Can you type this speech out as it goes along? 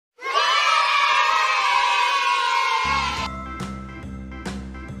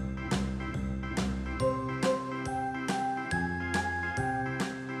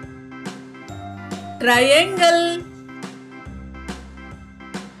triangle,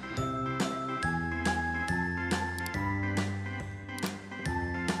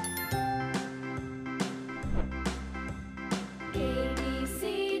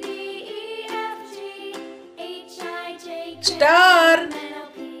 star,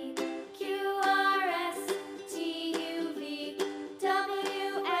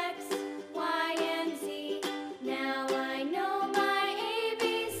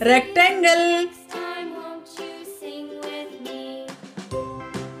 rectangle,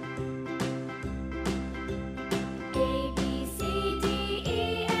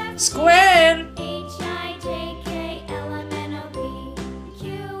 square,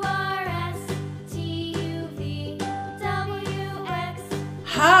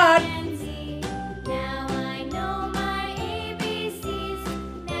 heart,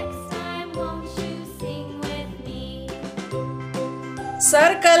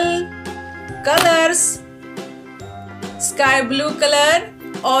 circle, colors, sky blue color,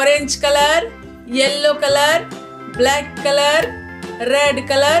 orange color, yellow color, black color, red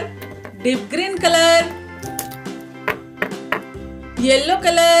color, deep green color, yellow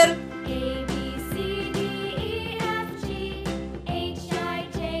color,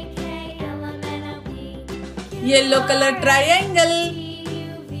 yellow color triangle,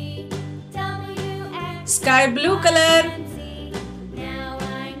 sky blue color,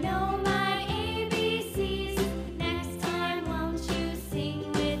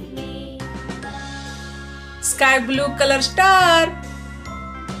 sky blue color star,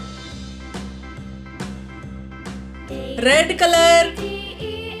 red color,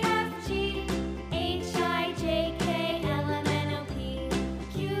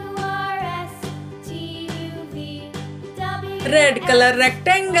 red color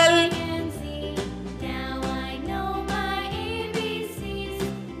rectangle,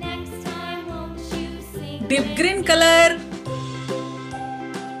 deep green color,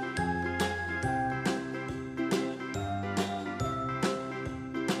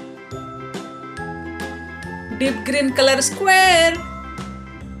 deep green color square,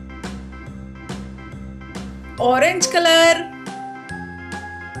 orange color,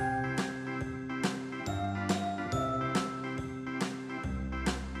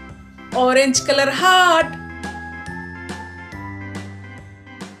 orange color heart,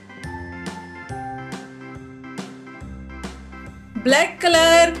 black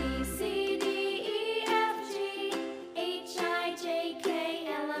color,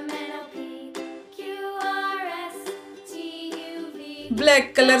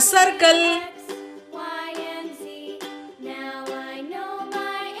 black color circle,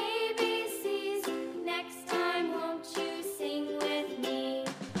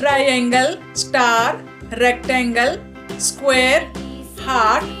 triangle, star, rectangle, square,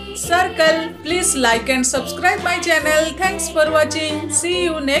 heart, circle. Please like and subscribe my channel. Thanks for watching. See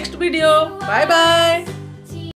you next video. Bye bye.